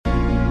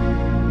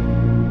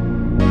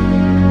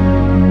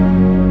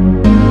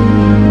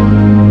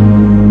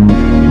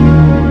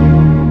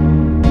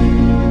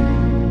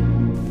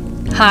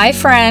Hi,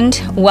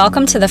 friend.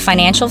 Welcome to the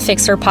Financial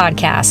Fixer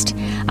podcast.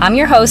 I'm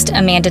your host,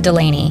 Amanda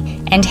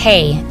Delaney. And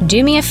hey,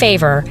 do me a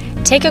favor,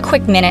 take a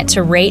quick minute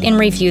to rate and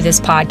review this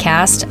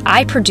podcast.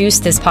 I produce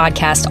this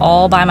podcast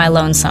all by my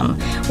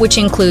lonesome, which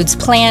includes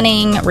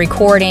planning,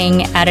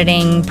 recording,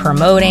 editing,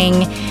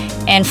 promoting,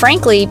 and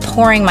frankly,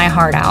 pouring my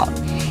heart out.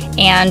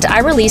 And I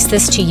release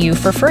this to you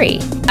for free.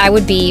 I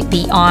would be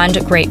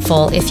beyond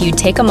grateful if you'd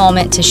take a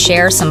moment to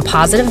share some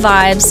positive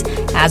vibes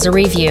as a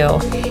review.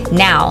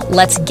 Now,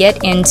 let's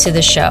get into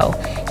the show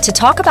to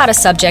talk about a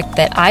subject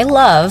that I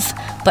love,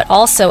 but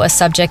also a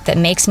subject that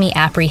makes me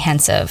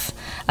apprehensive,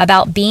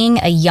 about being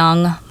a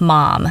young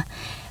mom.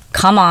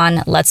 Come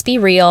on, let's be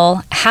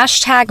real.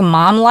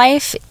 #mom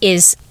life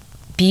is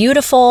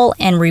beautiful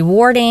and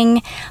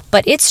rewarding,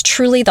 but it's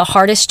truly the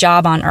hardest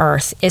job on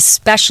earth,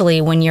 especially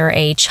when you're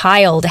a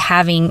child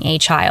having a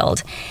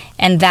child.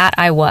 And that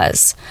I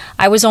was.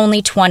 I was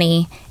only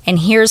 20, and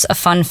here's a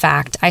fun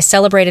fact. I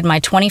celebrated my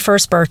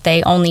 21st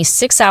birthday only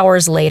 6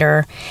 hours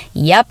later.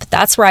 Yep,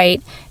 that's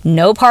right.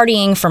 No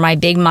partying for my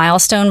big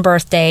milestone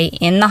birthday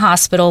in the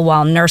hospital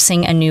while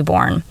nursing a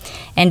newborn.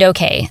 And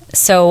okay,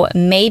 so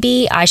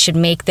maybe I should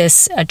make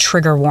this a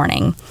trigger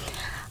warning.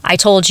 I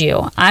told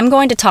you, I'm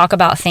going to talk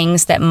about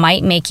things that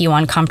might make you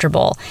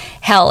uncomfortable.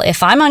 Hell,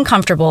 if I'm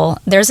uncomfortable,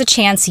 there's a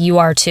chance you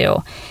are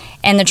too.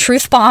 And the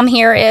truth bomb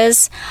here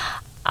is,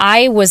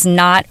 I was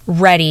not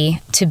ready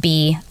to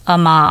be a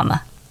mom.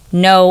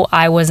 No,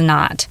 I was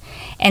not.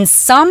 And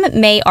some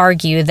may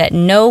argue that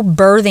no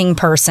birthing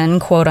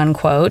person, quote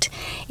unquote,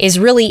 is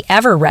really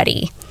ever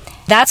ready.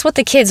 That's what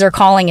the kids are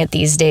calling it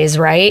these days,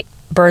 right?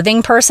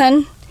 Birthing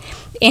person?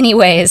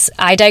 Anyways,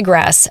 I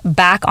digress.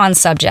 Back on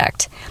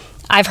subject.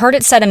 I've heard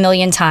it said a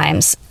million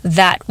times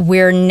that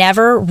we're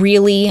never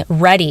really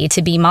ready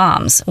to be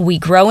moms. We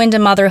grow into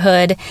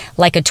motherhood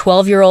like a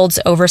 12-year-old's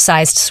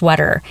oversized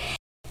sweater.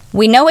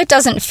 We know it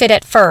doesn't fit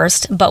at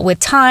first, but with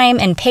time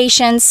and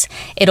patience,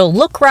 it'll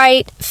look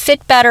right,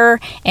 fit better,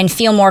 and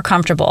feel more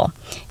comfortable.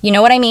 You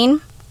know what I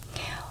mean?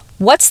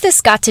 What's this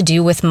got to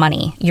do with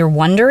money? You're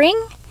wondering?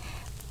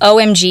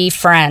 OMG,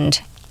 friend.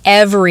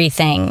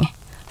 Everything.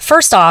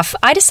 First off,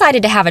 I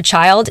decided to have a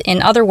child,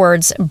 in other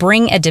words,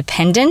 bring a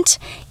dependent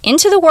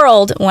into the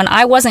world when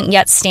I wasn't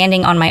yet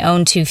standing on my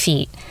own 2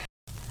 feet.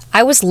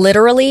 I was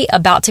literally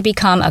about to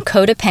become a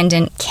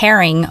codependent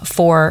caring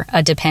for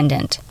a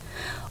dependent.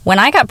 When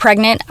I got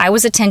pregnant, I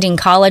was attending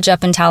college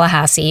up in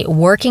Tallahassee,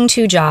 working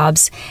 2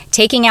 jobs,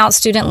 taking out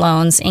student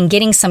loans, and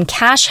getting some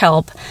cash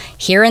help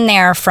here and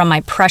there from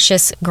my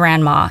precious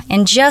grandma.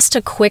 And just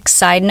a quick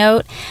side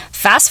note,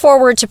 fast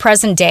forward to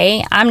present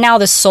day, I'm now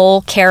the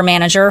sole care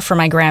manager for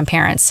my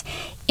grandparents.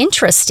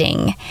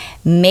 Interesting.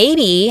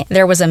 Maybe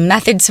there was a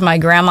method to my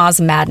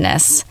grandma's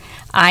madness.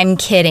 I'm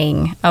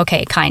kidding.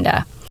 Okay,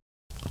 kinda.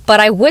 But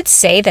I would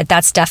say that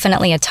that's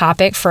definitely a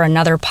topic for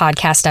another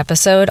podcast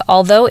episode,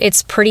 although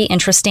it's pretty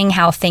interesting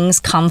how things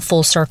come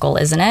full circle,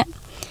 isn't it?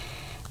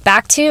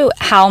 Back to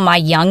how my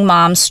young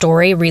mom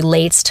story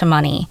relates to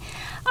money.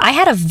 I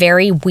had a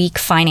very weak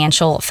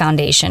financial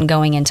foundation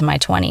going into my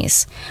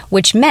 20s,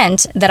 which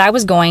meant that I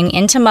was going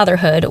into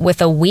motherhood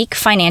with a weak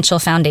financial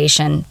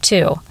foundation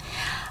too.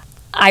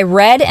 I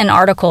read an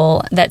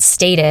article that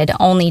stated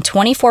only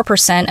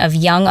 24% of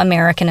young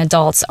American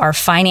adults are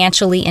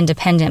financially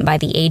independent by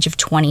the age of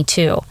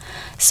 22.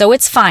 So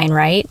it's fine,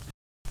 right?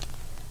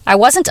 I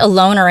wasn't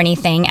alone or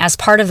anything as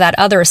part of that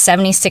other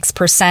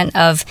 76%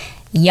 of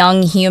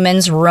young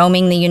humans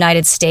roaming the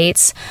United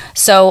States.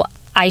 So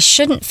I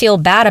shouldn't feel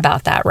bad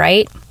about that,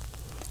 right?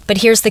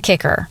 But here's the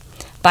kicker.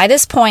 By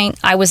this point,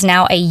 I was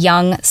now a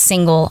young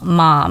single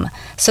mom,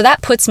 so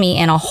that puts me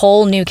in a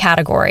whole new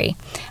category.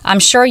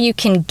 I'm sure you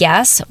can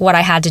guess what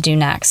I had to do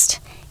next.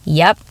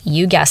 Yep,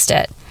 you guessed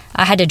it.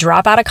 I had to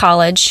drop out of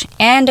college,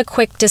 and a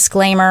quick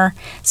disclaimer.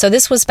 So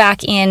this was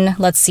back in,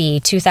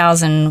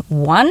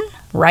 2001,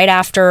 right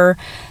after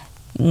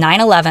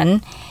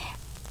 9/11.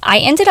 I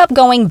ended up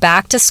going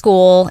back to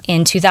school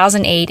in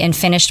 2008 and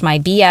finished my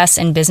BS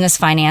in business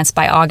finance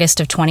by August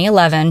of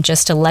 2011,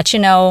 just to let you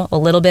know a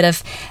little bit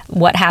of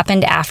what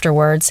happened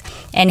afterwards.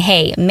 And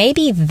hey,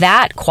 maybe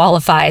that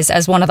qualifies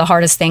as one of the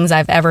hardest things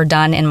I've ever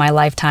done in my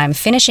lifetime.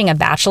 Finishing a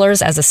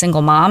bachelor's as a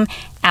single mom,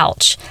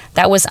 ouch,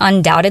 that was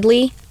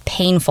undoubtedly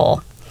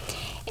painful.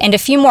 And a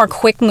few more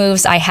quick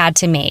moves I had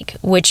to make,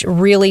 which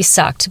really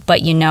sucked.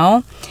 But you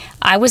know,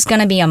 I was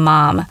going to be a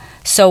mom.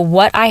 So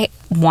what I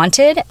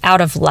wanted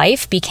out of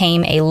life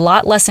became a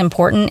lot less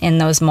important in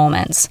those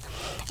moments.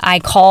 I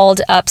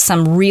called up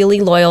some really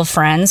loyal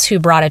friends who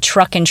brought a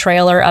truck and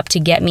trailer up to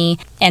get me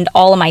and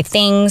all of my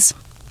things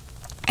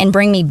and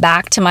bring me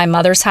back to my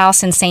mother's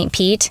house in St.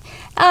 Pete.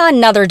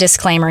 Another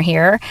disclaimer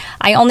here.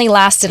 I only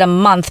lasted a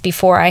month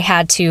before I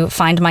had to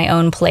find my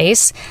own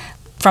place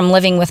from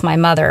living with my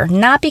mother,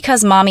 not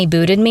because mommy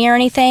booted me or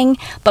anything,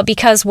 but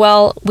because,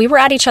 well, we were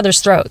at each other's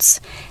throats.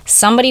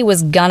 Somebody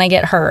was gonna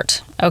get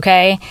hurt,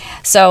 okay?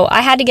 So I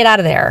had to get out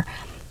of there.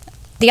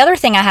 The other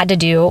thing I had to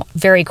do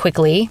very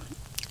quickly,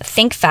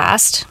 think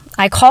fast,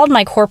 I called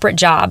my corporate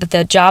job,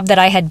 the job that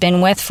I had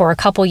been with for a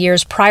couple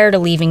years prior to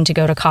leaving to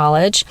go to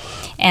college,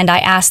 and I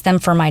asked them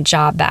for my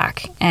job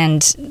back.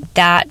 And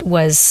that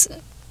was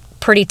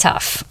pretty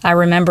tough. I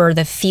remember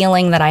the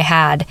feeling that I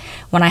had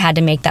when I had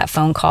to make that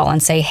phone call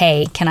and say,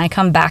 hey, can I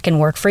come back and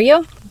work for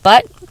you?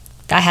 But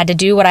I had to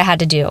do what I had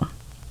to do.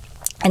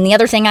 And the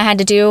other thing I had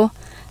to do,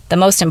 the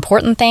most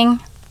important thing,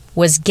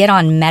 was get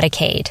on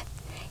Medicaid.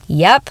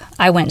 Yep,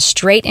 I went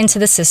straight into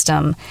the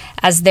system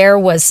as there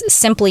was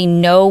simply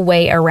no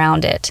way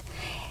around it.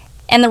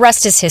 And the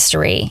rest is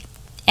history,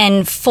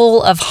 and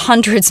full of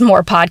hundreds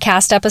more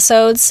podcast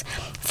episodes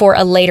for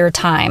a later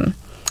time.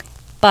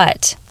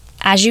 But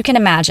as you can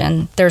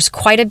imagine, there's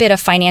quite a bit of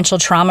financial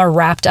trauma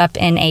wrapped up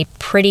in a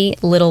pretty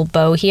little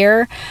bow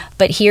here.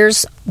 But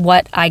here's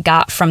what I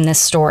got from this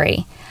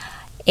story.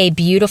 A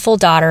beautiful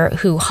daughter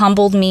who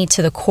humbled me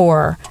to the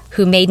core,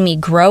 who made me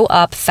grow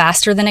up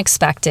faster than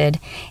expected,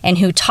 and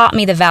who taught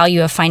me the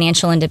value of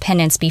financial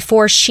independence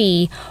before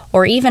she,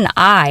 or even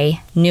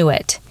I, knew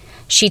it.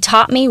 She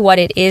taught me what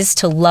it is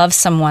to love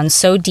someone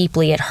so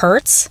deeply it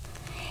hurts,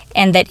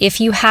 and that if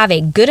you have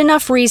a good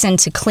enough reason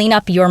to clean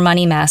up your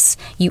money mess,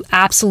 you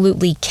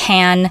absolutely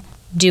can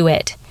do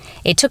it.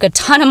 It took a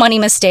ton of money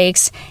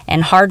mistakes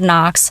and hard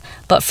knocks,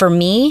 but for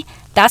me,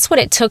 that's what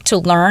it took to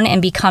learn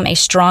and become a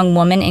strong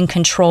woman in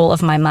control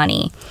of my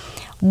money.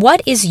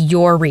 What is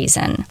your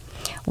reason?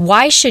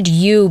 Why should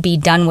you be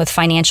done with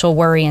financial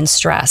worry and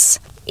stress?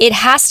 It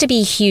has to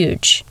be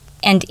huge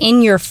and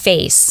in your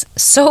face,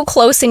 so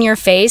close in your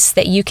face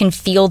that you can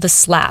feel the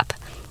slap.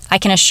 I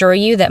can assure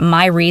you that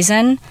my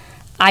reason,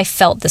 I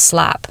felt the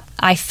slap.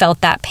 I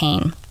felt that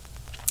pain.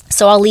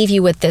 So I'll leave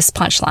you with this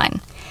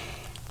punchline.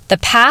 The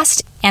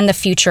past and the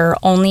future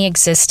only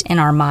exist in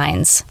our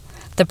minds.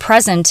 The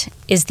present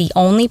is the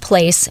only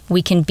place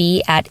we can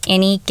be at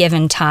any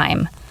given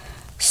time.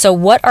 So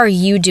what are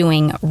you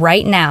doing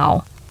right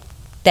now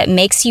that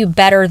makes you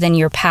better than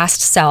your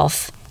past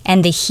self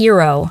and the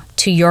hero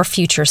to your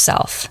future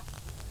self?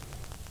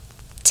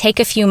 Take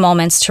a few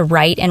moments to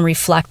write and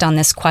reflect on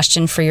this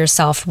question for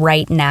yourself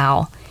right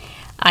now.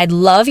 I'd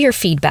love your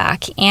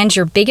feedback and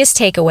your biggest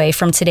takeaway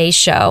from today's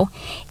show.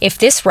 If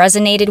this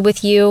resonated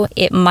with you,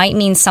 it might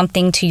mean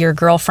something to your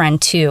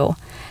girlfriend too.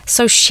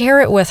 So share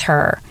it with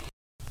her.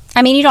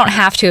 I mean, you don't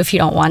have to if you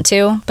don't want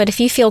to, but if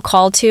you feel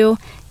called to,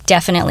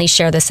 definitely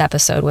share this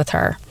episode with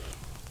her.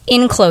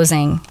 In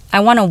closing,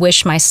 I want to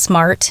wish my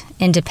smart,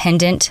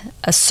 independent,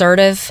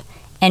 assertive,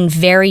 and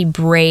very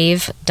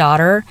brave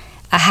daughter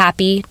a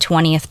happy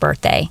 20th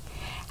birthday.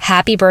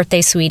 Happy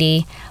birthday,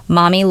 sweetie.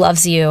 Mommy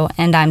loves you,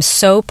 and I'm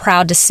so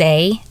proud to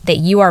say that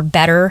you are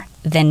better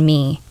than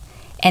me.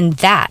 And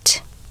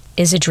that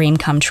is a dream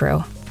come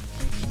true.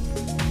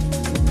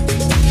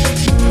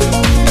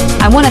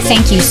 I want to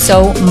thank you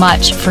so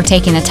much for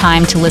taking the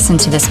time to listen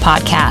to this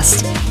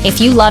podcast. If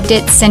you loved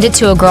it, send it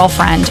to a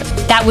girlfriend.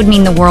 That would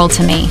mean the world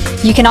to me.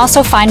 You can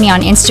also find me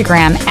on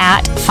Instagram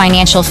at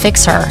Financial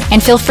Fixer,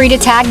 and feel free to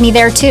tag me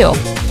there too.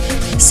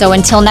 So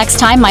until next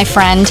time, my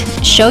friend,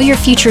 show your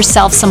future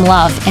self some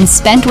love and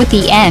spend with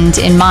the end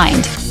in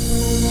mind.